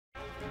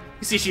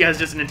You see, she has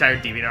just an entire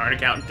DeviantArt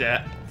account.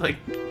 Like,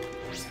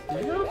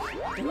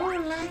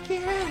 Don't like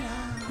it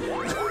at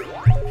all.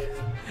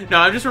 no,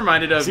 I'm just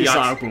reminded of See Yacht's...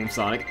 Sonic Boom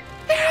Sonic.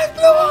 There's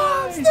the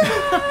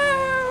monster!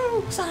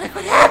 Sonic,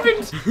 what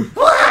happened?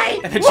 Why?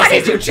 And then Why she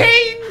did you sees-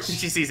 change?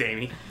 She sees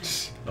Amy.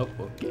 Oh,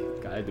 okay.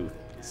 Gotta do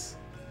things.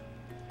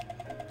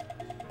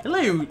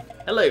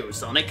 Hello,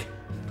 Sonic.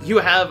 You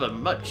have a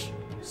much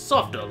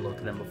softer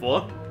look than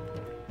before.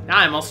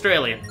 I'm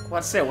Australian.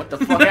 What's that? What the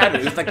fuck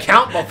happened? It was the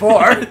count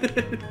before.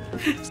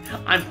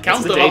 I'm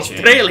Count the of day change.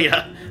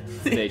 Australia.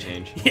 Day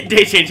change.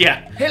 Day change,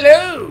 yeah.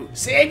 Hello!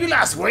 Saved you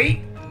last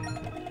week?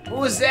 What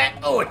was that?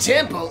 Oh, a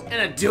temple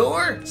and a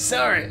door?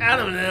 Sorry, I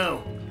don't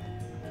know.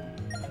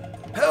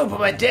 Oh, but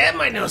my dad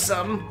might know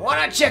something. Why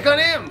not check on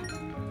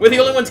him? We're the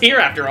only ones here,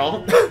 after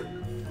all.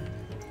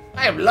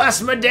 I have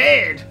lost my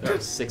dad. There are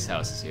 6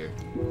 houses here.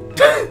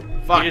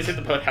 Fuck. You just hit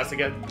the boathouse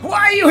again. Why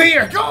are you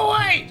here? Go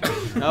away!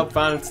 Oh,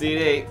 found a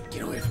CD.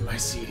 Get away from my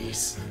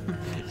CDs.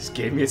 Just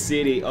gave me a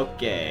CD.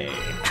 Okay.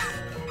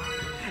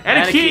 And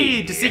a And a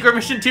key key. to Secret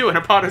Mission 2 and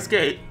Apato's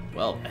Gate.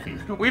 Well,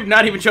 then. We've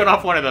not even shown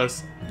off one of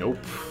those. Nope.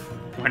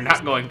 We're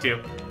not going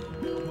to.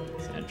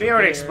 We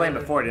already explained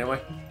before, didn't we?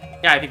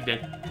 Yeah, I think we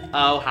did.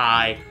 Oh,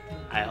 hi.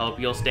 I hope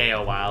you'll stay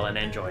a while and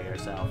enjoy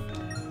yourself.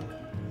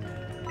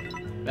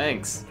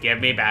 Thanks. Give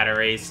me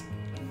batteries.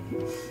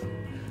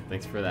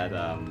 Thanks for that,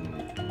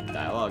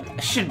 dialogue.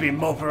 I shouldn't be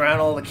moping around,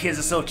 all the kids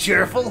are so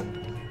cheerful.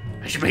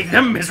 I should make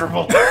them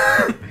miserable.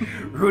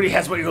 Rudy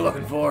has what you're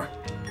looking for.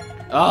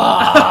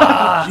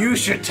 Ah! You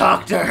should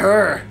talk to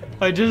her.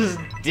 I just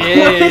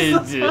did.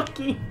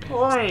 fucking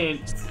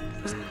point?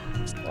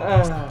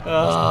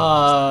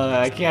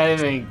 I can't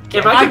even.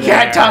 If I could-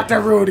 can't talk to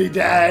Rudy,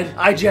 Dad.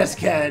 I just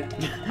can't.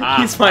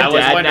 He's my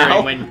dad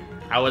now.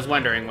 I was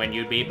wondering when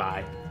you'd be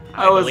by.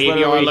 I I was believe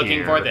you are literally looking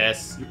here. for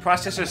this. You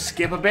processor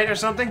skip a bit or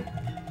something?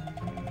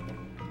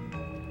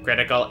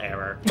 Critical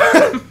error.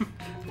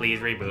 Please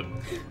reboot.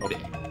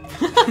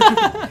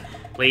 Okay.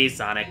 Please,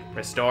 Sonic,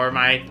 restore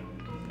my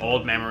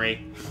old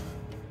memory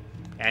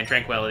and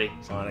tranquility.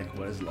 Sonic,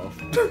 what is love?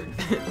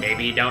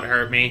 Baby, don't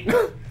hurt me.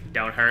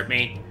 Don't hurt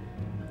me.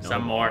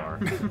 Some more.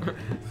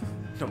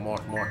 No, more.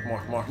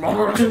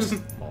 More.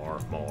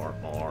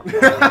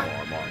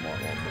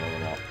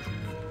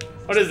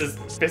 What is this?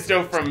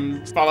 Pisto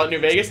from Fallout New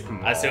Vegas?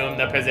 Assume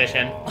the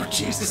position. Oh,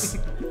 Jesus.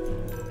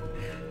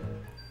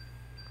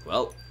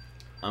 Well,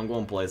 I'm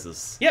going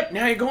places. Yep,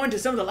 now you're going to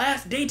some of the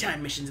last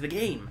daytime missions of the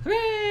game.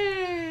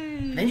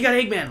 Hooray! Then you got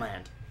Eggman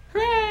Land.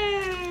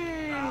 Hooray!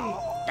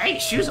 Hey,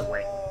 shoes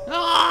away.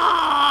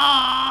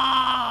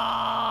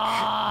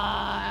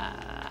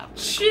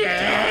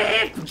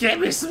 Chip, get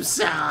me some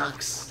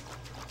socks.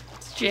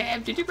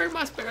 Chip, did you bring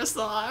my spare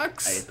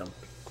socks? I ate them.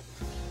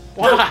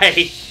 Why?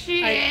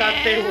 I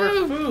thought they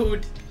were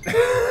food.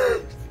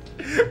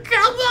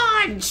 Come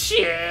on,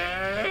 Chip.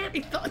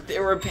 I thought they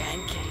were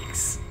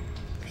pancakes.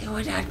 They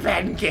were not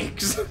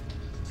pancakes.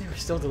 They were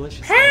still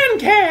delicious.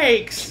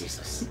 Pancakes!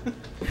 Jesus.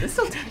 It's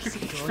still tasty.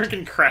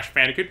 Freaking Crash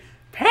Bandicoot.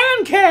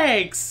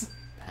 Pancakes!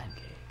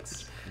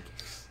 Pancakes.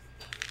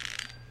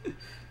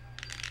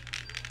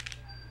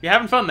 You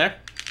having fun there?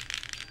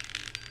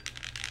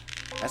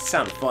 That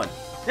sounded fun.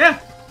 Yeah,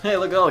 Hey,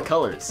 look at all the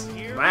colors.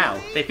 Wow.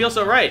 they feel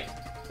so right.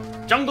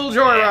 Jungle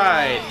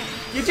Joyride!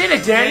 You did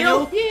it,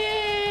 Daniel.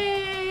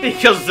 Yay! He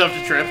kills himself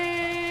to trip.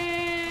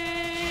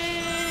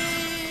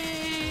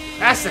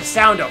 That's the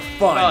sound of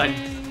fun. Fun.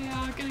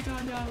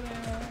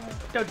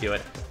 Don't do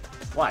it.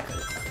 Why?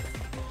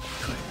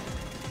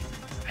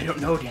 I don't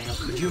know, Daniel.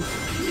 Could you?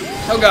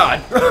 Oh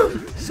god!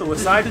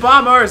 Suicide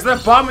bombers. They're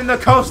bombing the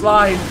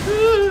coastline.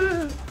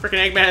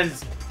 Freaking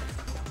Eggman's.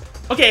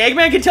 Okay,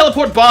 Eggman can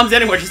teleport bombs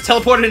anywhere. Just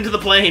teleport it into the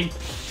plane.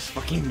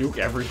 Fucking nuke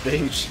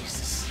everything.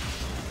 Jesus.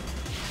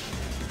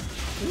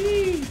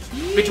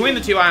 Between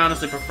the two, I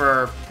honestly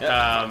prefer Yep.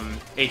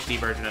 HD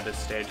version of this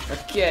stage.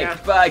 Okay, Yeah.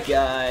 goodbye,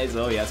 guys.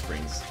 Oh yeah,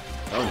 springs.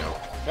 Oh no.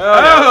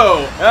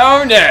 Oh!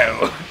 Oh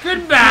no!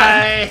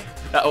 Goodbye.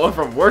 That went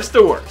from worst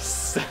to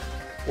worst.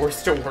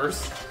 Worst to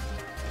worst.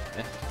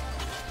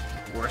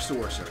 Worse to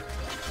worse.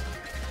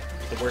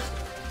 The worst.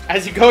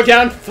 As you go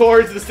down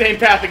towards the same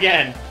path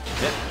again.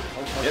 Yep.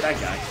 Oh, Yep. that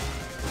guy.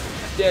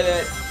 Did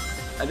it.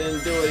 I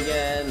didn't do it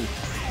again.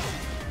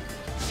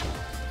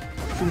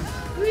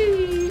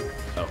 Whee.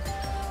 Oh.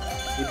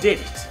 You did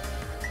it.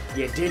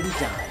 You didn't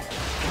die.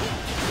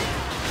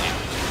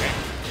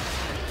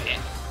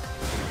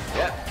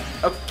 Yeah.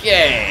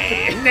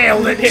 Okay.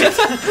 Nailed it.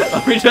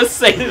 Let me just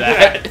say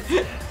that.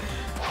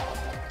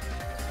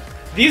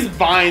 These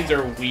vines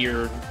are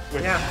weird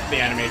with Yeah. the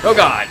animation. Oh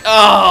god.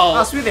 Oh,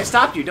 Oh. sweet, they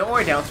stopped you. Don't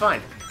worry, Dale. It's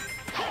fine.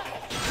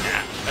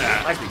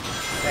 Like me.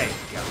 There you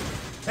go.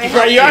 They Right,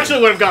 helped you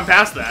actually would have gone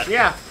past that.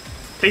 Yeah.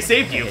 They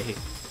saved you. Hey.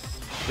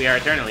 We are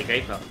eternally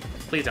grateful.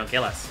 Please don't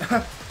kill us,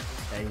 And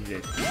you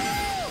did.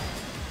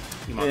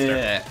 you monster.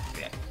 Yeah.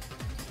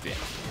 Yeah.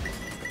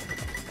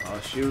 Oh,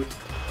 shoot.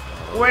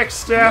 Quick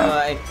step.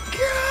 My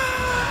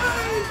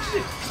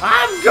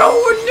I'm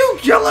going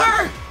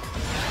nuclear.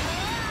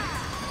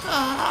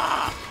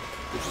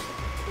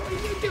 What are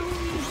you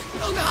doing?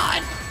 Oh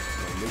god.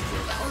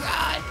 Oh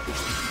god!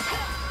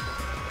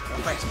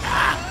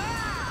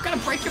 Gotta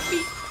break your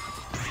feet.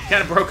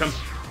 Kind of broke him.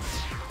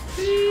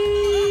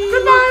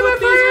 Goodbye, my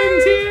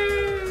friends.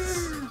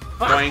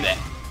 Boing.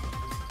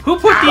 Who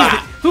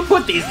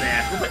put these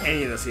there? Who put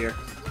any of this here?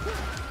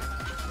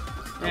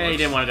 Yeah, you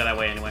didn't want to go that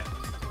way anyway.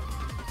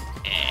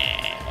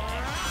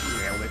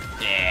 Nailed it.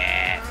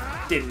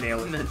 Didn't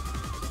nail it.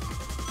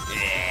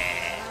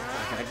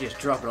 I just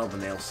drop it all the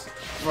nails.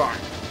 Right.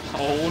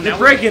 Oh, They're now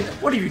breaking.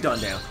 What have you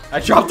done now? I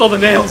dropped all the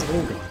nails.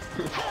 Oh god.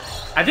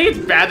 I think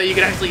it's bad that you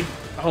can actually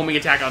homing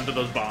attack onto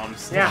those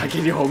bombs. Yeah. How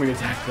can you homing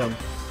attack them?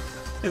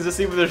 Is this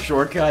even a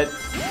shortcut?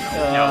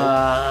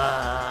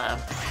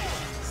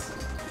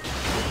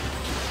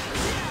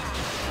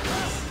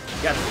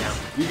 You got this down.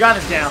 You got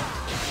this down.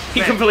 He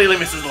Man. completely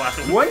misses the last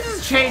one. When does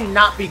the chain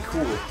not be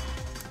cool?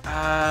 10?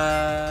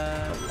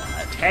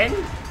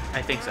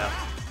 I think so.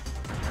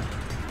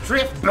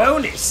 Drift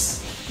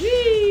bonus.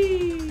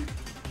 Whee!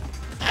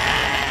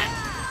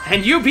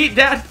 And you beat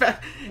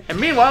that. And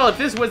meanwhile, if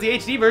this was the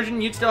HD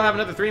version, you'd still have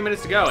another 3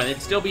 minutes to go, and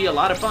it'd still be a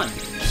lot of fun.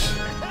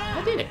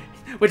 I did it.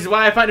 Which is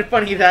why I find it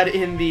funny that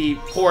in the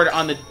port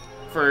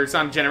for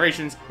Sonic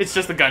Generations, it's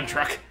just the gun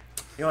truck.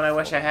 You know what I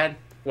wish I had?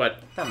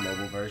 What? The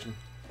mobile version.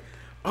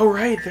 Oh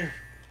right, there.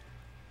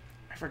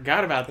 I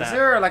forgot about that. Is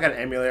there like an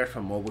emulator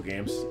for mobile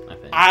games? I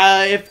think.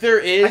 If there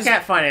is, I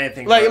can't find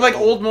anything. like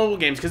old mobile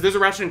games, because there's a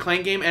Ratchet and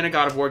Clank game and a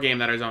God of War game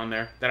that is on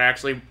there. That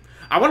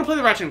I want to play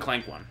the Ratchet and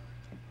Clank one.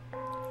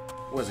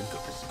 Was it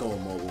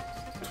going mobile?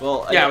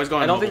 Well, Yeah, I was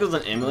going I don't mobile. think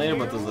there's an emulator,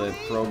 but there's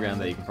a program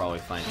that you can probably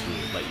find to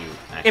let you.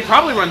 Actually It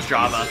probably runs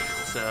Java,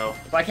 so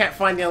But I can't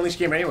find the Unleashed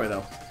game anywhere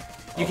though.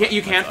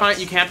 you can't find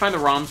the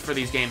ROMs for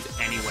these games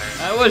anywhere.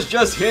 I was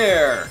just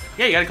here.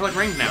 Yeah, you gotta collect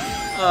rings now.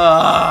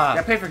 I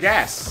gotta pay for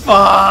gas.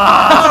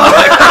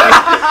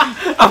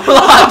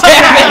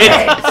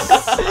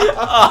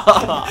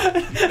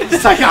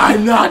 It's like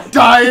I'm not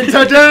dying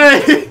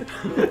today.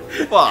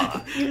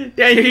 Fuck.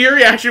 Yeah, your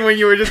reaction when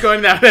you were just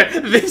going down there.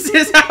 This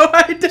is how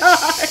I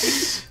die.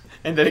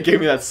 And then it gave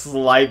me that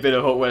slight bit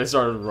of hope when I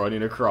started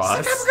running across.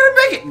 It's like I'm gonna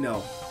make it.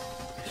 No,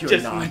 you're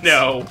Just not.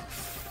 no.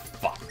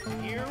 Fuck.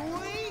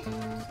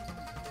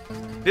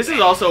 This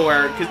is also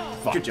where,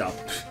 Good job.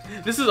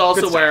 this is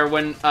also Good where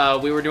when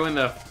we were doing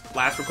the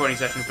last recording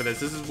session for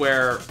this is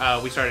where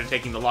we started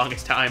taking the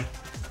longest time.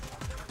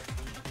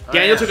 Oh,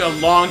 Daniel yeah. took a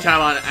long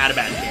time on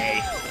Adabat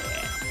Day.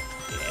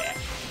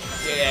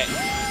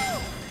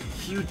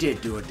 You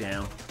did do it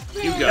down.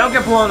 You go. Don't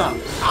get blown up.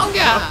 Oh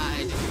god.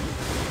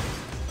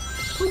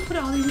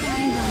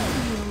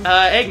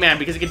 Eggman,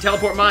 because he can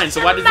teleport mines,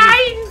 so why does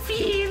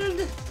he...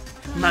 Minefield.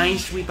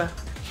 Minesweeper.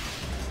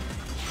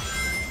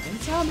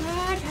 It's a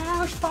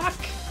madhouse. Fuck.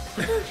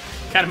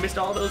 Kind of missed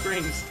all those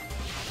rings.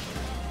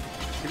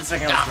 Get the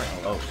second house.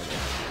 Oh,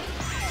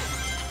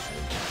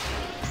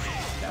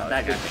 okay.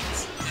 That good.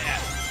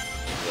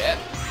 Yeah.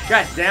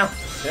 Guys, down.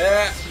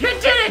 Yeah. You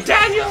did it,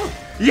 Daniel.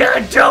 You're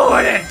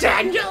doing it,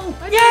 Daniel.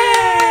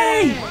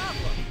 Yay!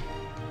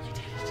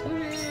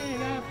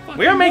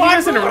 We're making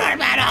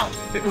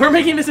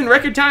this in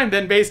record time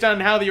then, based on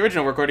how the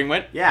original recording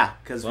went. Yeah,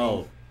 because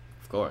Well,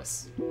 of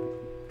course.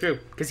 True,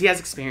 because he has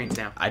experience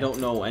now. I don't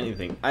know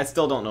anything. I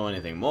still don't know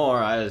anything more.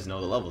 I just know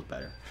the levels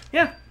better.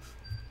 Yeah.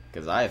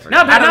 Because I have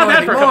Not I don't know bad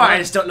anything for a more. couple I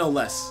months. just don't know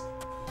less.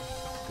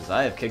 Because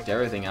I have kicked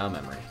everything out of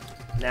memory.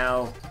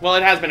 Now, Well,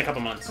 it has been a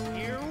couple months.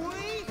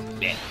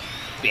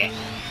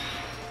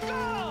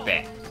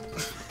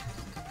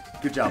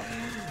 good job.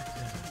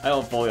 I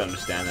don't fully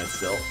understand that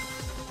still.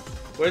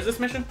 What is this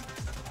mission?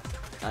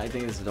 I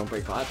think it's Don't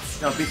Break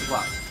Pots. Now beat the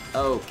clock.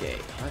 Okay.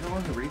 I don't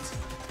want to read.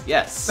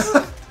 Yes.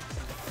 Okay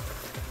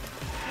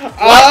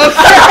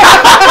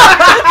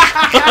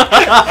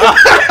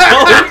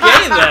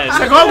then. It's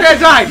like, oh, I'm gonna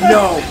die.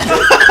 No.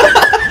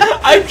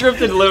 I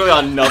drifted literally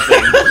on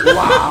nothing.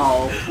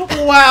 Wow.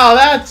 Wow,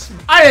 that's...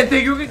 I didn't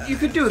think you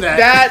could do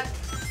that.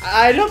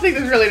 I don't think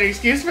there's really an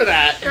excuse for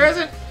that. There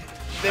isn't.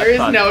 There is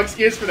no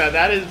excuse for that.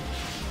 That is...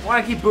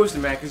 Why keep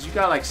boosting, man? Because you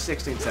got like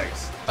 16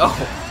 seconds. Oh.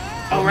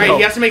 Oh, right, no.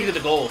 he has to make it to the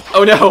goal.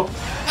 Oh no.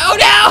 Oh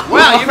no.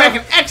 Wow, you make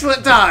an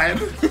excellent time.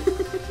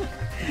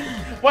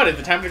 What, is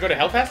the time to go to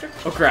hell faster?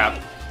 Oh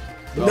crap.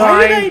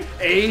 9,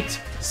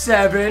 8,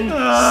 7, 6,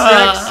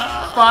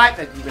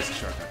 5. You missed a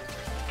shortcut.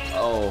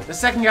 Oh. The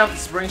second guy with the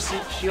spring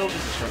shield is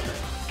a shortcut.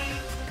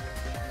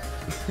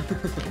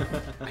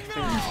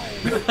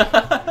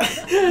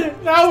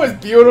 That was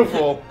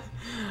beautiful.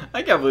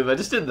 I can't believe I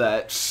just did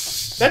that.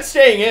 That's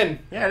staying in.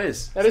 Yeah, it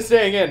is. That is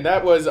staying in.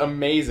 That was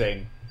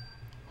amazing.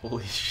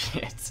 Holy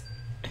shit.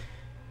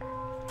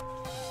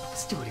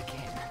 Let's do it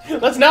again.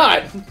 Let's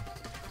not.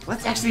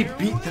 Let's actually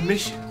beat the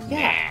mission.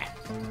 Yeah.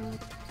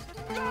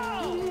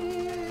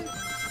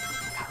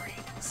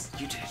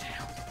 You did it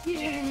now.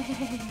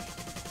 Yay!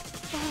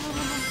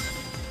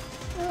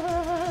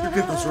 You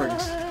get those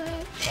rings.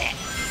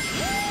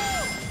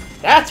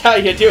 That's how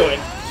you do it.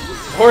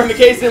 Or in the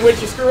case in which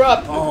you screw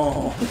up.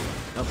 Oh.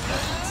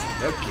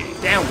 Okay.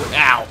 Downward.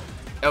 Ow.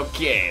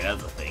 Okay,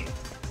 that's a thing.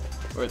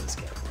 Where's this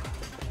guy?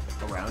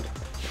 Around.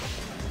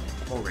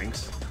 More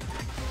rings.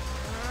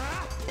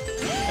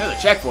 There's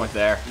a checkpoint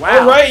there. Wow.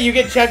 Oh, right, you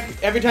get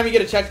every time you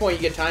get a checkpoint,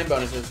 you get time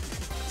bonuses.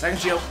 Second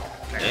shield.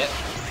 Yep.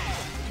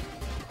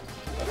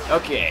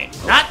 Okay.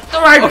 Not the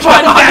right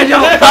button, Daniel!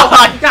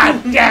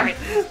 God damn it!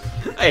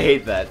 I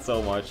hate that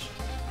so much.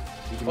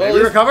 Maybe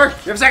recover?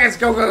 You have seconds.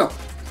 Go, go, go.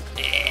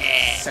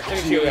 Second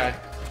shield guy.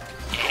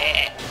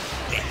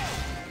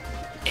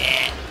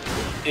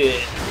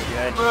 Good.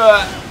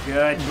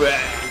 Good.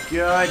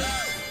 Good.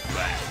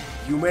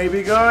 You may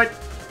be good.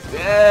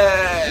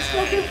 It's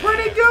looking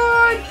pretty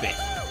good.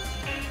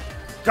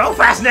 Go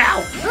fast now.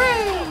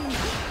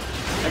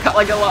 I got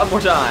like a lot more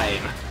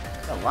time.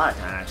 That's a lot of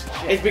time, actually.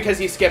 Shit. It's because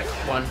he skipped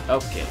one.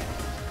 Okay.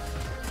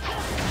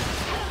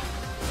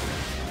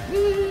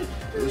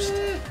 Boost.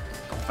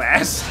 Go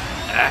fast.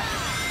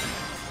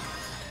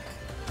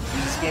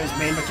 Use this game's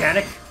main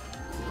mechanic.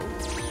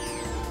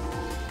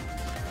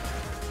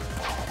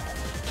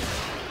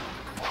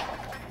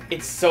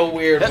 It's so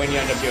weird when you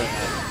end up doing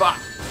that. Fuck.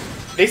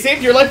 They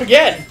saved your life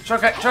again.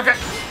 Shortcut, shortcut.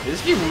 They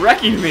just keep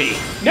wrecking me.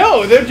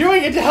 No, they're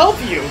doing it to help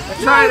you.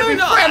 Trying to they're be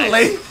not.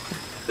 friendly.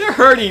 They're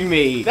hurting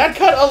me. That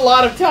cut a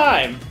lot of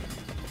time.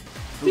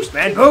 Boost,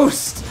 man,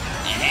 boost.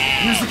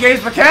 Use the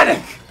game's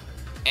mechanic.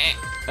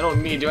 I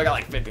don't need to. I got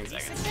like 15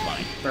 seconds. It's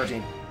fine.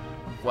 13.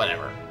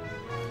 Whatever.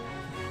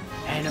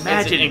 And It's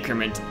imagine an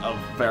increment of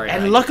very.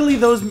 And high. luckily,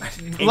 those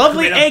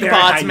lovely of egg very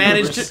bots high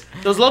managed numbers.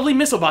 to. Those lovely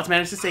missile bots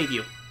managed to save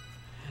you.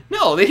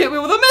 No, they hit me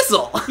with a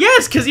missile.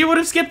 Yes, because you would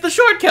have skipped the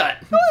shortcut.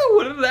 I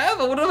wouldn't have.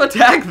 I would have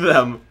attacked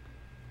them.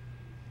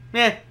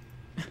 Eh.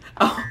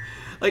 Oh,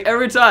 like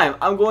every time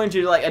I'm going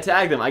to like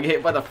attack them, I get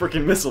hit by the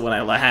freaking missile when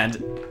I land.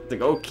 It's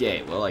like,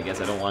 okay, well, I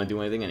guess I don't want to do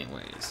anything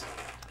anyways.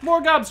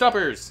 More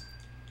gobstoppers.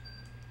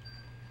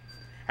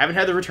 Haven't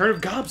had the return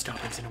of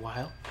gobstoppers in a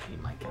while.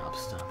 Need my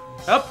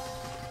gobstoppers. Up.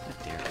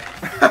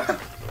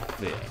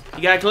 There.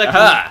 You gotta collect.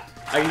 Aha!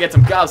 I can get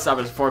some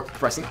gobstoppers before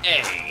pressing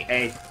A.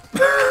 Hey.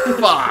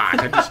 Fuck!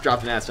 I just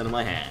dropped an ass out of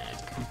my hand.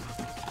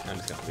 I'm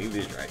just gonna leave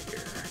these right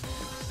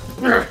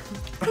here.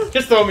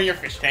 Just throw me your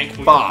fish tank.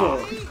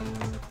 Fuck!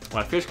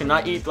 My fish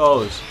cannot eat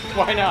those.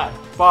 Why not?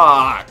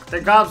 Fuck! The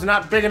gob's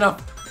not big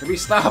enough to be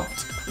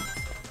stopped.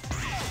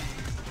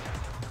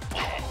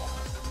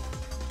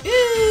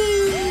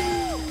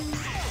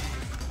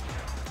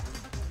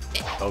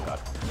 Oh god.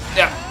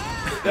 Yeah.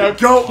 Now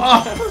go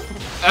up.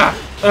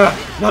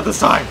 Not this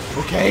time.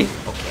 Okay.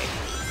 Okay.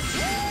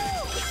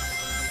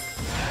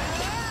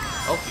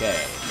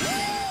 Okay.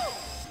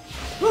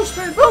 Boost,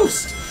 man,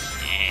 boost.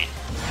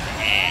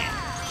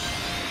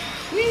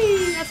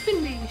 Whee! That's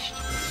finished.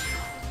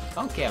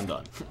 Okay, I'm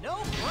done.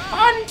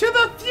 On to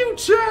the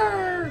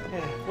future.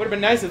 Would have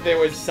been nice if there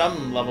was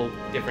some level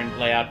different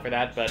layout for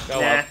that, but oh Nah.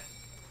 well.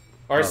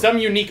 Or some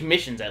unique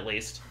missions at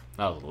least.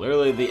 That was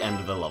literally the end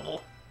of the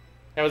level.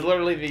 That was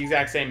literally the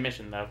exact same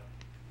mission though.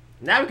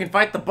 Now we can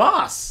fight the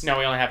boss. No,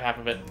 we only have half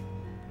of it.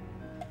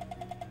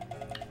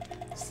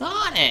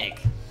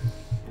 Sonic!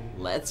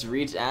 Let's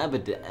reach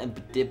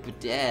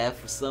Adabat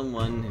for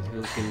someone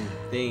who can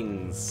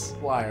things.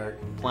 Why?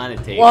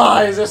 Planetate.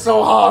 Why is it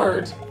so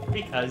hard?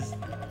 Because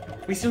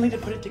we still need to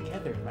put it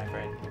together, my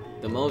friend.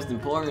 The most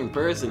important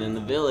person in the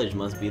village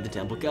must be the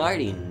temple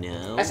guardian,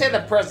 no? I say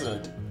the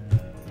president.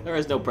 There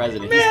is no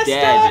president, he's Mr.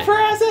 dead.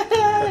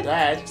 President!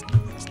 Dad.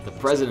 The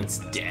president's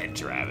dead,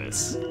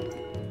 Travis.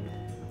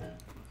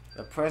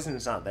 The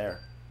president's not there.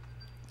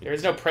 There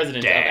is no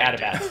president Dead. of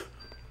Adabat.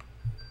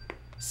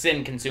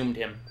 Sin consumed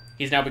him.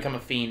 He's now become a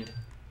fiend.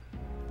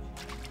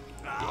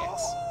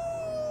 Yes.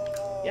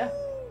 Yeah.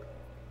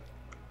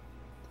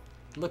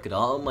 Look at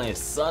all my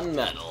sun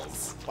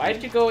medals. Why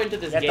did you go into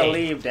this You have game? to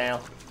leave now.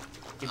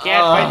 You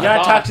can't fight You the gotta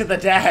boss. talk to the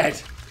dad.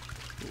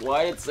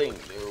 Why did it say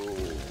no?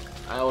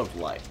 I would have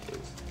liked to.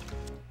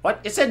 What?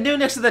 It said new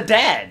next to the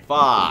dad.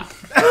 Fuck.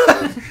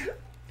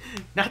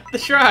 Not the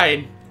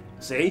shrine.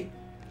 See?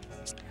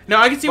 No,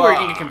 I can see where you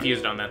can Fuck. get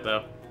confused on that,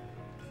 though.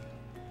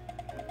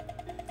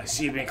 I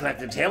see you've been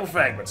collecting table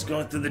fragments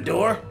going through the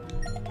door.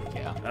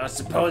 Yeah. I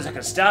suppose I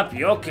can stop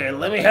you. Okay,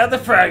 let me have the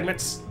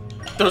fragments.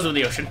 Those are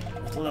the ocean.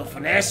 With a little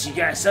finesse, you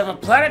got yourself a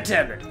planet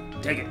tender.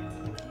 Take it.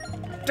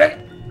 Take it.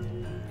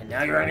 And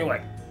now you're on your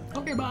way.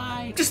 Okay,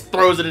 bye. Just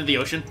throws it into the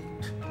ocean.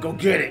 Go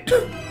get it.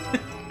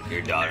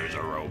 Your daughter's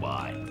a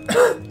robot.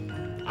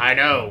 I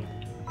know.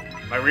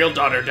 My real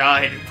daughter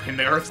died in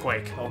the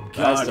earthquake. Oh,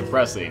 That's God.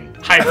 depressing.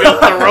 I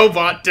built the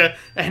robot to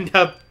end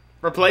up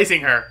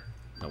replacing her.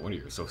 No wonder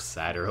you were so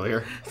sad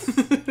earlier.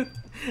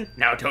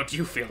 Now don't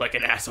you feel like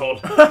an asshole?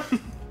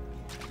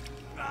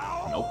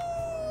 Nope.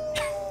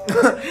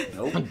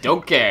 Nope.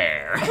 Don't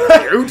care.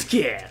 Don't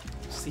care.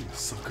 See you,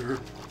 sucker.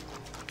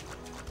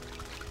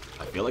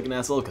 I feel like an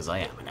asshole because I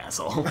am an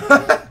asshole.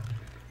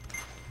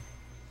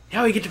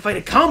 Now we get to fight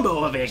a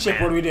combo of Eggman. Chip,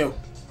 what do we do?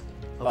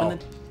 Open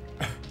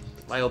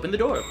I opened the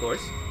door, of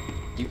course.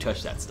 You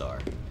touched that star.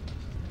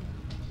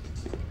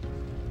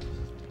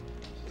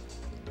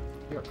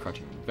 You're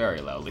crunching very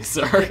loudly,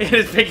 sir. It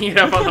is picking it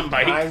up on the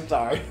mic. I'm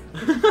sorry.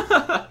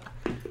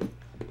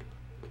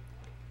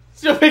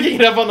 Still picking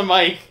it up on the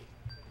mic.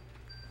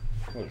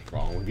 What's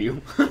wrong with you?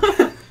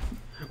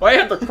 Why you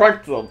have to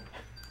crunch them?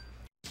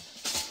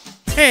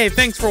 Hey,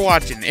 thanks for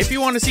watching. If you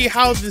want to see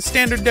how the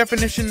standard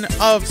definition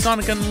of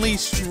Sonic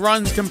Unleashed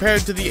runs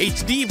compared to the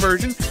HD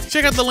version,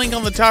 check out the link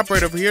on the top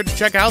right over here to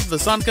check out the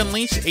Sonic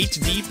Unleashed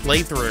HD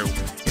playthrough.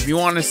 If you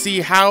want to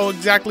see how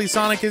exactly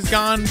Sonic has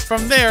gone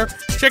from there,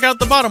 check out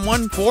the bottom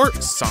one for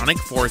Sonic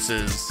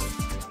Forces.